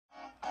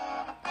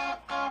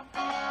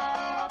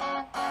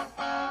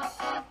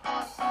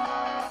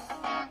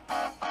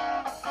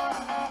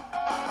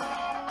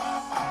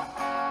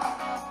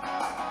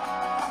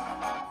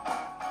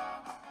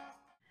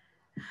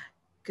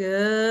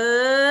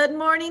Good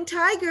morning,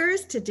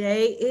 Tigers.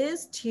 Today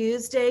is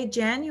Tuesday,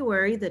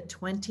 January the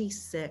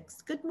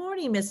 26th. Good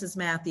morning, Mrs.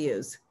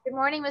 Matthews. Good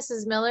morning,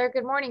 Mrs. Miller.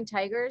 Good morning,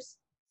 Tigers.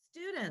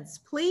 Students,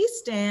 please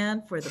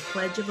stand for the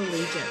Pledge of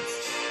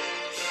Allegiance.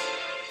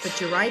 Put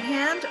your right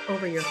hand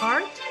over your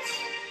heart.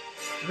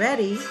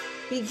 Ready,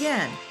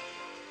 begin.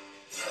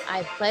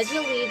 I pledge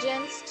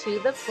allegiance to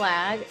the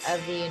flag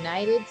of the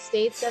United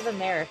States of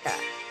America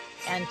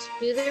and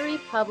to the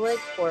republic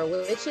for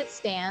which it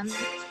stands,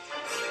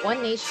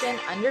 one nation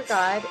under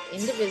God,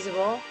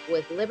 indivisible,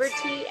 with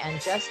liberty and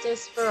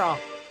justice for all.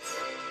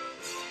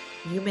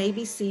 You may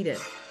be seated.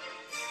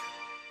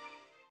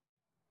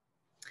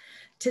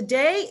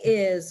 Today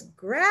is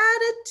Gratitude,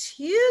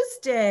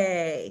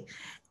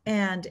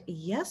 and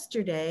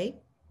yesterday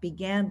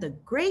began the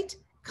Great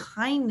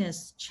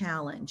Kindness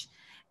Challenge.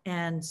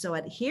 And so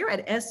here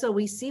at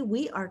SOEC,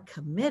 we are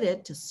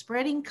committed to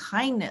spreading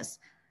kindness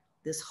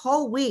this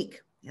whole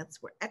week.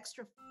 That's where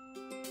extra.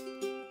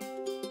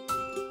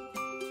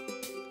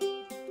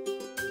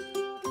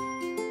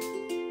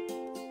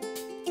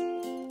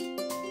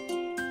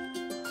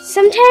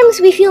 Sometimes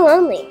we feel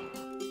lonely.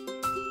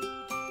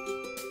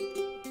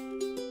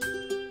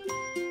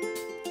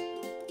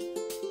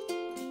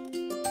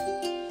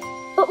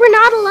 But we're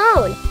not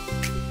alone.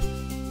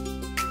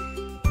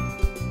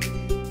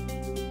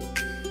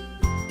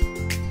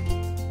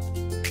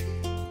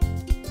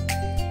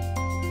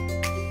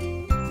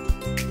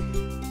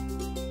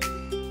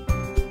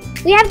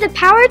 We have the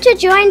power to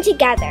join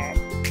together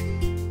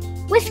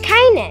with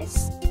kindness.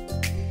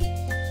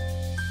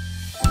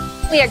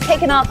 We are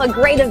kicking off a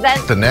great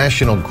event. The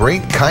National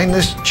Great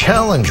Kindness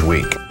Challenge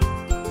Week.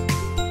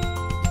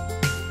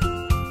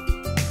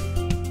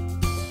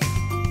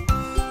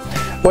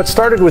 What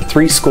started with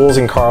 3 schools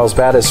in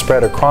Carlsbad has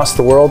spread across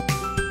the world.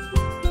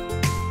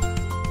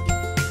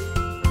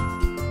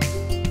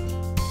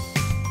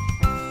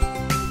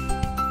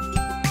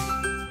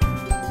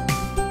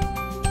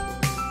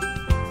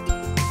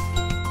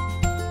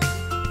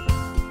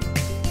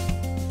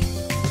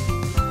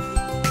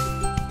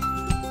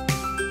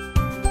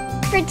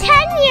 For 10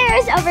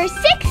 years, over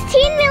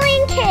 16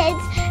 million kids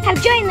have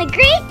joined the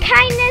Great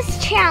Kindness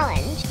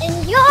Challenge,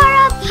 and you're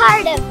a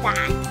part of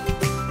that.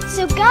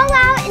 So go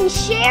out and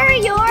share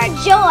your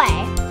joy.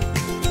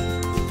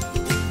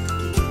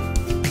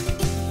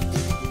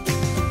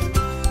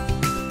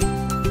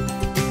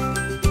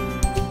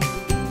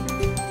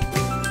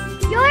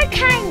 Your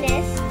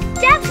kindness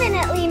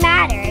definitely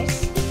matters.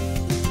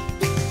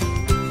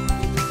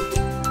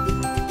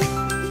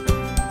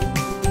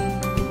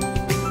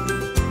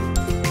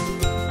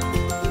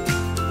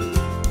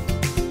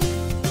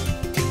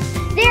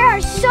 There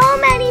are so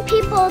many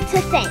people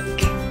to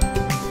thank.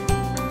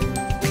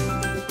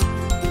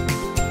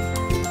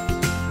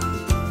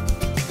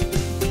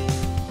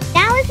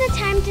 Now is the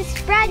time to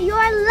spread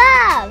your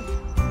love.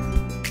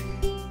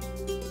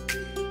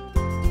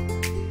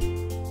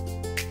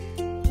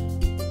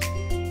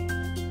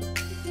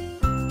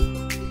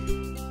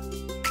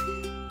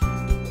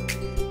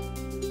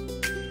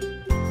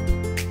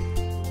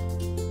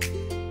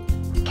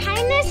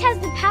 Kindness has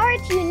the power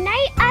to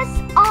unite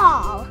us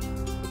all.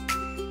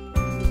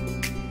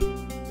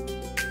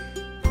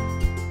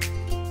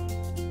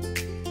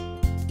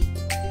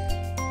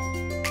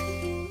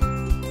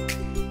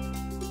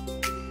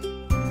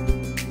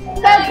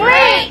 The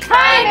Great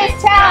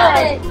Kindness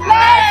Challenge!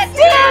 Let's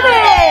do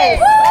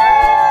this!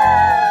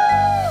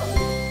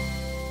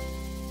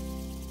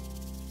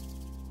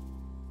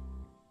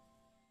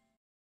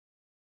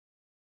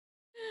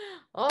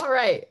 All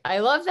right. I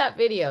love that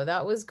video.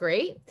 That was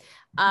great.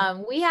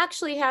 We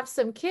actually have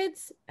some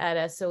kids at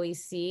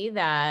SOEC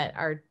that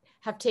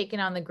have taken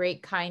on the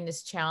Great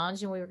Kindness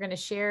Challenge, and we were going to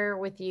share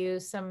with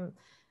you some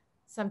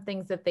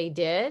things that they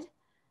did.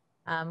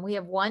 We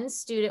have one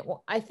student.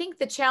 I think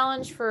the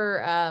challenge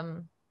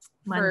for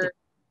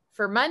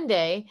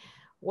Monday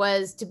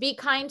was to be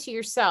kind to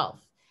yourself.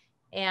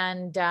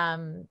 And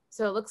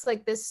so it looks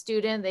like this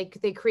student,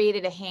 they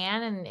created a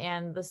hand,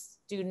 and the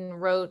student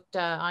wrote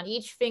on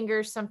each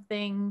finger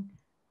something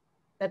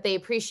that they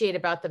appreciate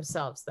about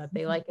themselves, that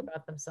they like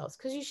about themselves,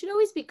 because you should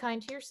always be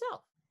kind to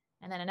yourself.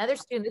 And then another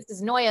student, this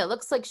is Noya, it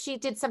looks like she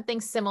did something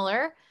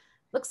similar.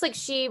 Looks like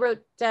she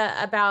wrote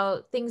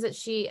about things that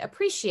she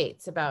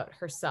appreciates about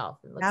herself.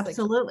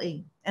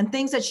 Absolutely. And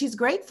things that she's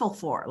grateful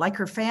for, like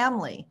her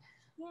family.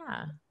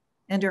 Yeah.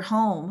 And her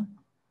home.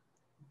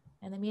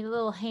 And they made a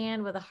little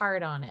hand with a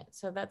heart on it.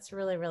 So that's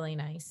really, really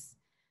nice.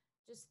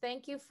 Just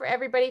thank you for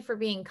everybody for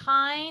being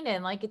kind.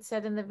 And like it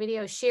said in the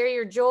video, share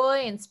your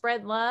joy and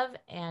spread love.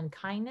 And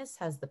kindness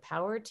has the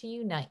power to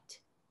unite.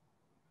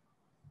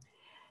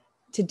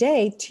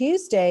 Today,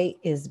 Tuesday,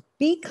 is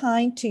Be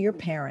Kind to Your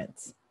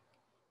Parents.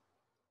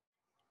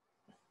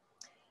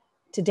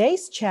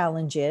 Today's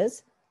challenge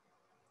is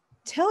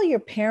tell your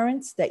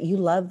parents that you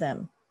love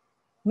them.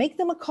 Make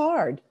them a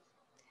card.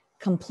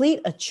 Complete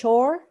a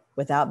chore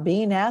without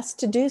being asked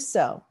to do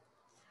so.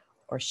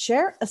 Or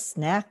share a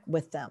snack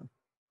with them.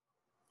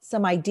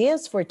 Some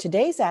ideas for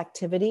today's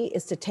activity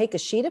is to take a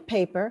sheet of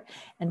paper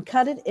and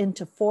cut it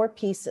into 4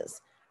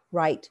 pieces.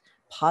 Write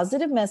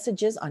positive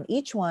messages on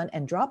each one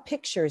and draw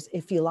pictures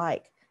if you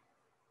like.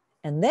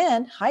 And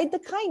then hide the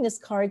kindness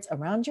cards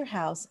around your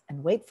house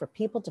and wait for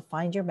people to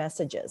find your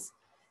messages.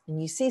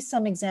 And you see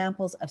some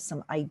examples of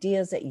some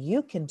ideas that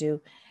you can do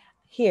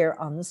here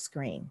on the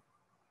screen.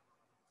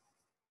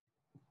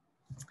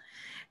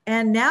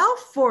 And now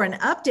for an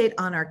update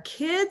on our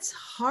Kids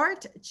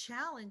Heart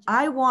Challenge.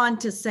 I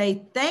want to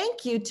say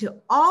thank you to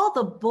all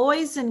the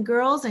boys and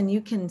girls, and you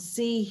can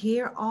see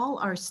here all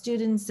our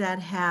students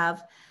that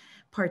have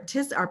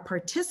are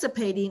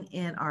participating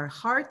in our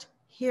Heart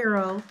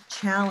Hero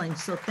Challenge.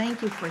 So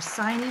thank you for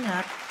signing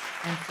up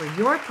and for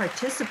your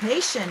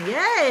participation.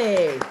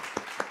 Yay!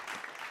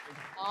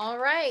 All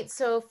right,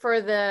 so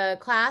for the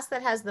class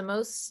that has the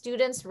most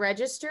students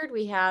registered,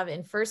 we have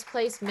in first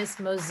place Miss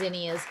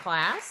Mozinia's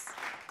class.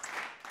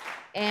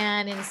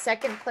 And in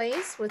second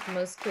place with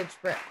most kids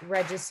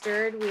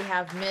registered, we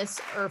have Miss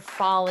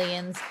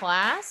Erfalian's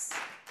class.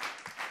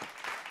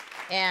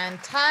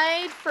 And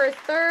tied for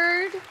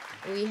third,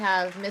 we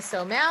have Miss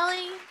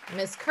O'Malley,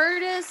 Miss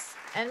Curtis,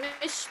 and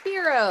Miss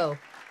Spiro.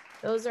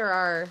 Those are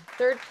our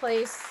third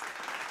place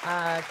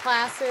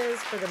classes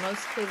for the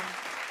most kids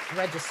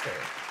registered.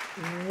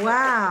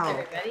 Wow.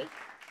 Everybody.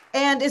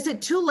 And is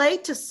it too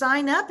late to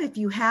sign up if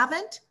you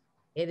haven't?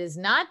 It is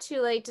not too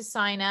late to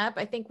sign up.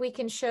 I think we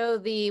can show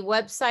the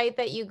website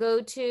that you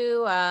go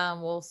to.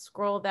 We'll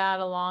scroll that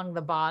along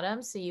the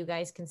bottom so you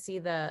guys can see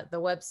the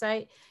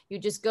website. You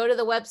just go to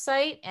the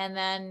website, and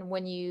then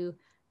when you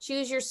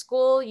choose your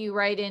school, you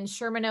write in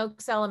Sherman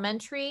Oaks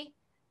Elementary.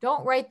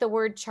 Don't write the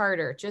word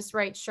charter, just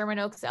write Sherman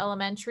Oaks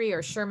Elementary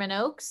or Sherman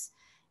Oaks,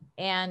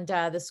 and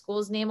the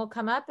school's name will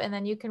come up, and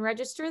then you can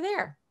register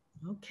there.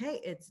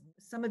 Okay,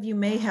 some of you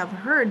may have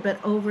heard,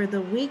 but over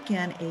the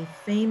weekend, a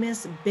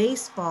famous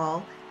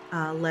baseball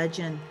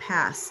legend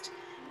passed.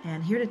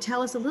 And here to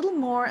tell us a little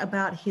more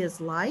about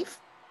his life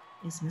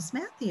is Miss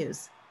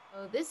Matthews.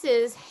 Oh, this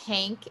is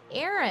Hank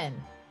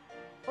Aaron.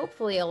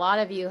 Hopefully a lot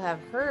of you have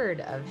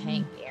heard of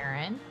Hank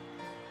Aaron.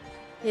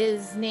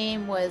 His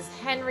name was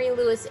Henry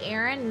Louis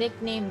Aaron,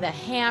 nicknamed the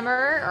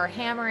Hammer or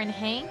Hammer and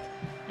Hank.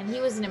 And he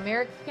was an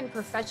American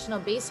professional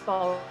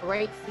baseball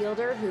right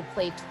fielder who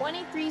played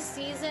 23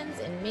 seasons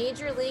in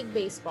Major League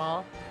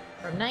Baseball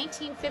from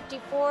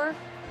 1954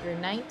 through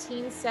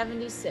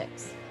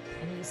 1976.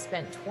 And he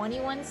spent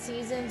 21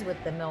 seasons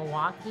with the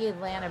Milwaukee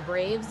Atlanta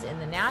Braves in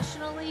the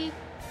National League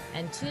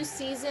and 2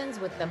 seasons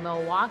with the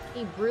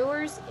Milwaukee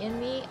Brewers in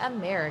the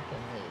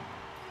American League.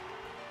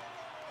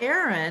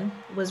 Aaron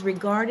was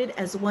regarded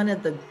as one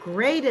of the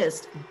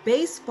greatest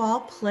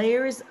baseball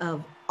players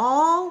of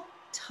all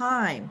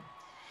time.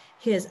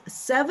 His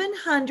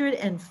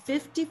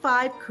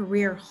 755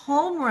 career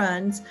home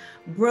runs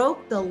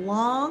broke the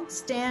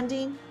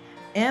long-standing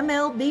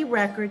MLB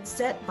record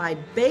set by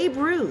Babe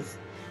Ruth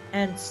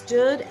and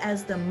stood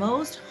as the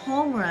most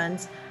home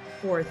runs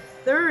for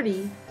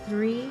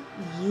 33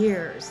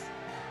 years.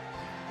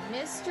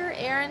 Mr.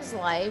 Aaron's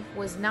life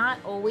was not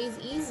always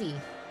easy.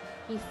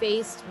 He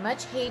faced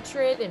much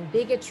hatred and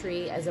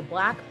bigotry as a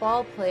black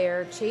ball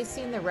player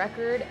chasing the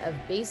record of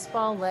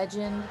baseball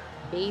legend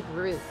Babe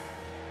Ruth.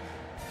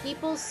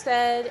 People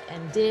said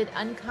and did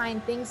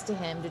unkind things to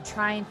him to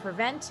try and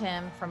prevent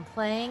him from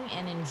playing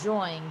and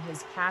enjoying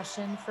his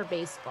passion for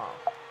baseball.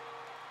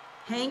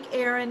 Hank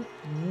Aaron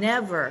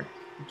never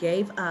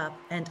gave up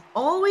and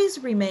always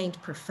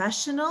remained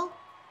professional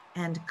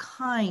and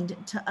kind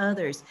to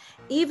others,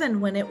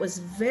 even when it was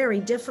very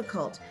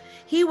difficult.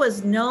 He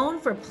was known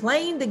for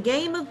playing the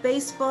game of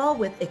baseball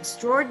with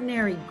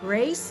extraordinary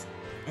grace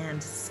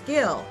and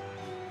skill,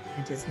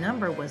 and his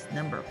number was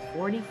number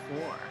 44.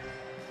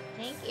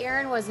 Hank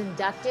Aaron was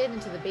inducted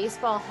into the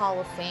Baseball Hall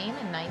of Fame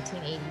in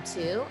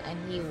 1982,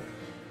 and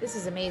this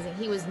is amazing,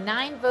 he was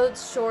 9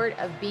 votes short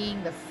of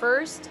being the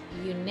first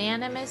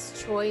unanimous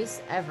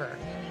choice ever,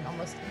 meaning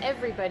almost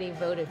everybody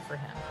voted for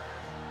him.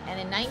 And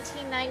in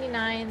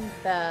 1999,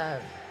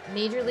 the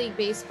Major League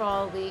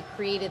Baseball League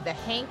created the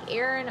Hank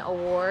Aaron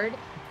Award,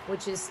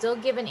 which is still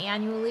given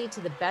annually to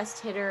the best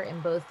hitter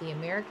in both the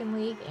American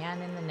League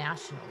and in the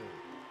National League.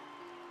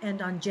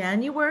 And on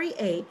January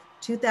 8th,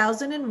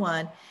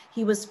 2001,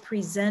 he was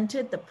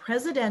presented the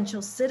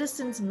Presidential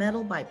Citizens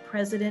Medal by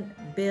President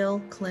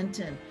Bill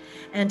Clinton.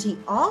 And he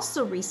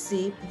also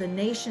received the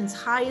nation's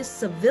highest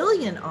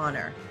civilian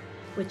honor,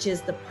 which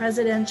is the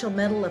Presidential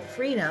Medal of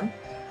Freedom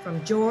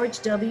from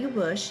George W.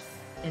 Bush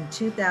in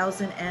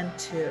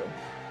 2002.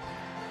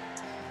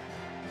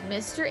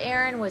 Mr.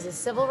 Aaron was a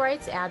civil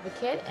rights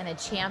advocate and a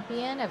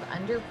champion of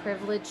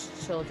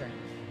underprivileged children.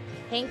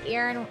 Hank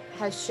Aaron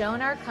has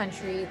shown our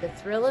country the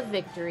thrill of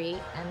victory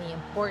and the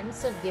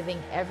importance of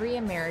giving every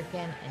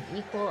American an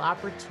equal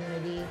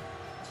opportunity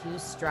to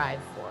strive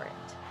for it.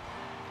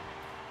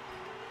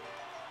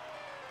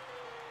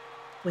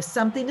 With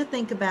something to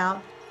think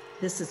about,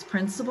 this is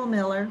Principal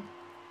Miller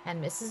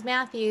and Mrs.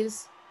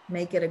 Matthews.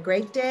 Make it a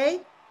great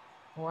day.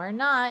 Or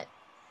not.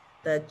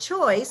 The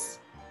choice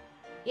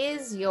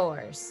is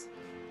yours.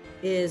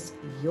 is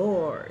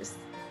yours.